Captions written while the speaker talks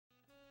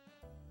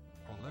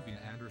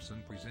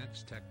Anderson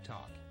presents Tech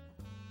Talk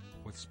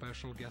with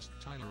special guest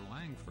Tyler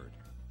Langford.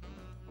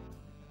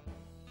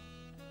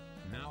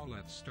 Now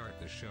let's start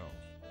the show.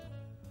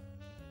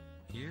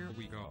 Here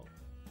we go.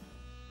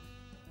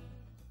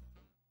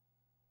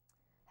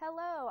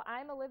 Hello,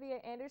 I'm Olivia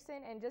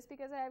Anderson, and just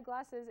because I have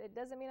glasses, it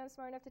doesn't mean I'm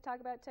smart enough to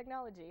talk about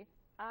technology.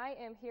 I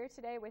am here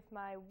today with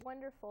my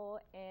wonderful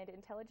and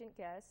intelligent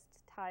guest,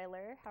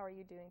 Tyler. How are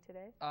you doing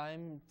today?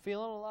 I'm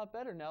feeling a lot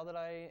better now that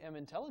I am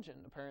intelligent,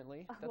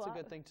 apparently. That's a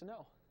good thing to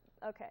know.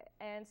 Okay,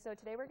 and so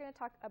today we're going to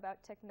talk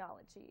about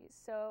technology.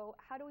 So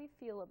how do we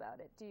feel about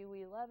it? Do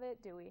we love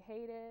it? Do we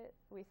hate it?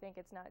 We think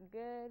it's not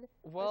good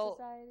for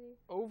society?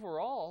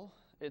 Overall,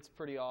 it's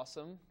pretty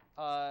awesome.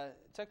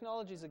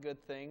 Technology is a good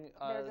thing.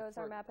 There goes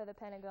our map of the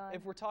Pentagon.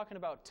 If we're talking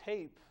about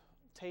tape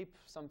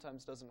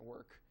sometimes doesn't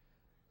work.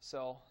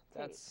 So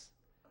that's,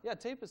 yeah,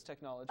 tape is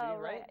technology,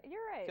 right? You're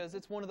right. Because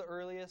it's one of the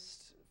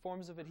earliest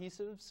forms of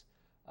adhesives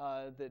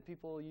that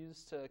people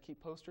use to keep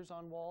posters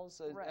on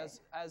walls,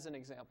 as an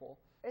example.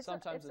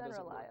 Sometimes it doesn't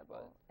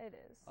unreliable. Work, it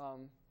is.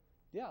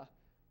 Yeah.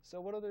 So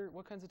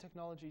what kinds of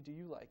technology do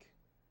you like?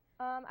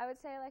 I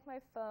would say I like my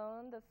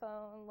phone. The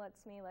phone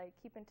lets me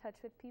keep in touch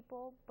with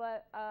people.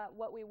 But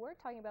what we were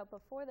talking about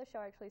before the show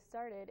actually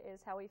started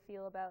is how we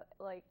feel about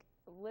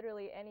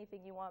literally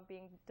anything you want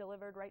being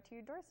delivered right to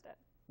your doorstep.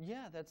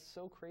 Yeah, that's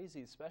so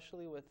crazy,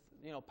 especially with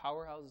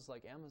powerhouses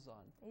like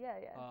Amazon. Yeah.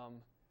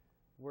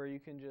 Where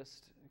you can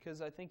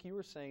because I think you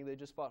were saying they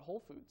just bought Whole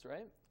Foods,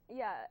 right?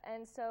 Yeah,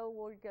 and so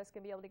we're just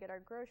going to be able to get our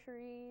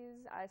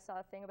groceries. I saw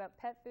a thing about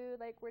pet food.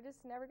 We're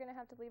just never going to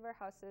have to leave our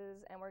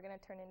houses, and we're going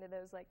to turn into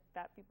those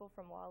fat people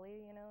from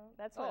WALL-E,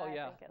 That's what I think,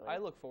 at least. I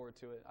look forward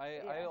to it.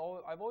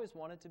 I've always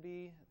wanted to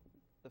be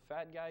the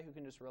fat guy who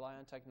can just rely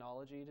on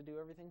technology to do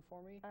everything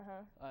for me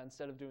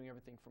instead of doing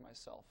everything for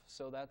myself.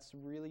 So that's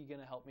really going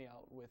to help me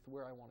out with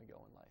where I want to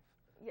go in life.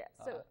 Yeah,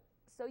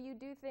 so you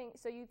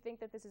think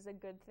that this is a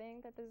good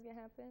thing that this is going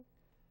to happen?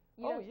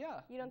 Yeah.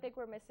 You don't think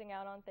we're missing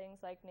out on things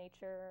like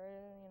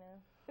nature,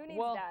 Who needs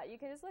that? You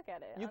can just look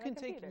at it on a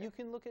computer. You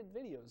can look at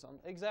videos on,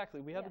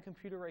 exactly. We have a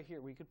computer right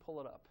here. We could pull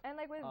it up. And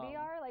with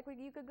VR,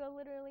 you could go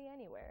literally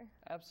anywhere.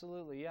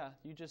 Absolutely, yeah.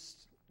 You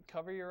just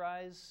cover your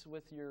eyes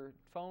with your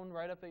phone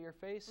right up at your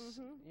face.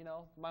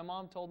 My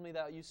mom told me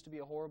that used to be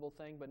a horrible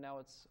thing, but now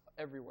it's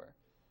everywhere.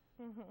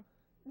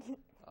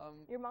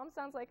 Your mom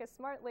sounds like a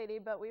smart lady,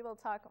 but we will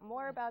talk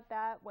more about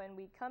that when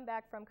we come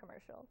back from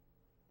commercial.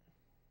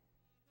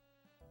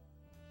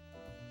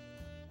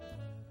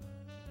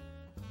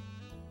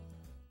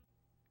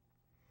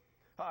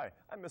 Hi,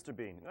 I'm Mr.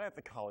 Bean, and I have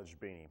the College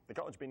Beanie. The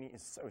College Beanie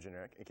is so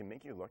generic, it can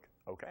make you look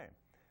okay.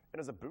 It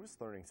has a boost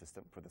learning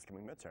system for this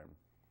coming midterm.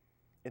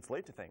 It's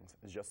late to things,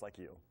 just like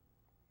you.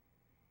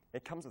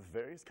 It comes with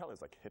various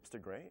colors like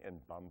hipster gray and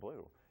bum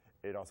blue.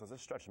 It also has a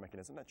stretch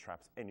mechanism that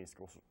traps any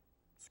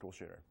school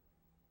shooter.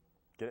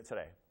 Get it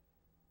today.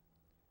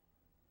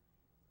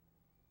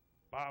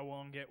 Buy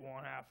one, get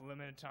one half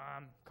limited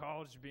time.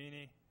 College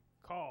Beanie.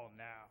 Call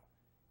now.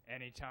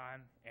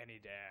 Anytime, any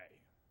day.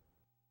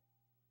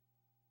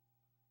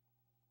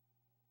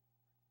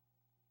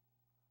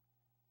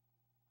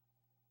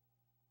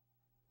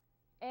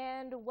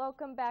 And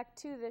welcome back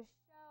to the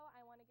show.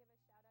 I want to give a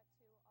shout out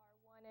to our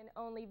one and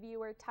only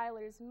viewer,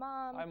 Tyler's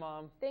mom. Hi,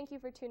 Mom. Thank you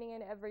for tuning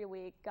in every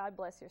week. God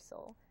bless your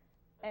soul.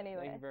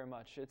 Anyway. Thank you very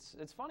much.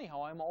 It's funny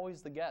how I'm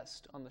always the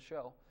guest on the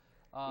show.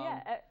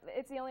 Yeah,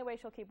 it's the only way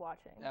she'll keep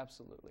watching.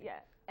 Absolutely. Yeah.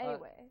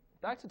 Anyway.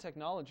 Back to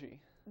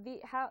technology.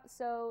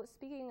 So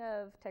speaking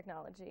of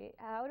technology,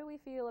 how do we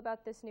feel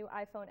about this new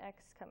iPhone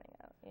X coming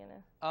out?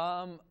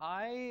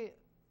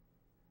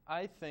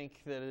 I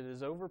think that it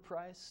is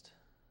overpriced.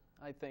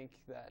 I think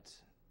that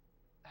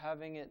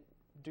having it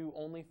do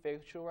only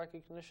facial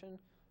recognition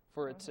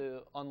for it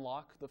to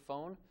unlock the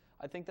phone,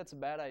 I think that's a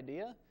bad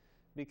idea,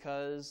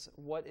 because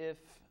what if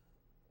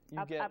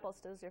you get... Apple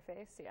steals your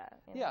face, yeah.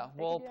 Yeah,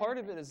 well, part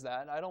of it is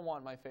that. I don't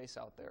want my face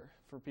out there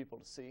for people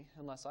to see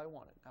unless I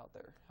want it out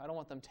there. I don't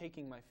want them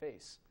taking my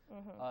face.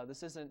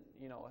 This isn't,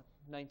 a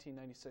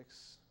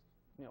 1996,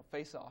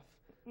 face-off.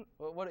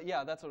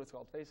 Yeah, that's what it's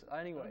called, face.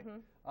 Anyway.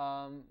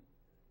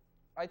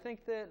 I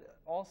think that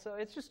also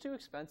it's just too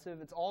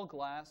expensive. It's all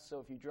glass, so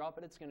if you drop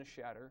it, it's going to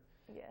shatter.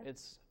 Yeah.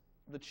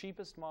 The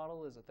cheapest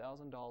model is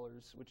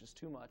 $1,000, which is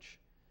too much,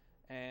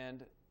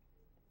 and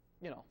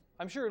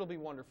I'm sure it'll be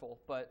wonderful,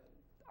 but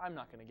I'm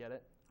not going to get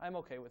it. I'm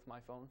okay with my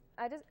phone.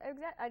 I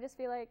just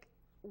feel like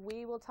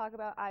we will talk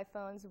about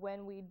iPhones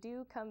when we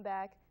do come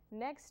back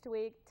next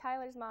week.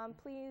 Tyler's mom,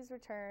 please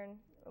return,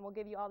 and we'll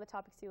give you all the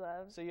topics you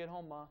love. See you at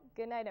home, Ma.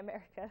 Good night,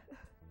 America.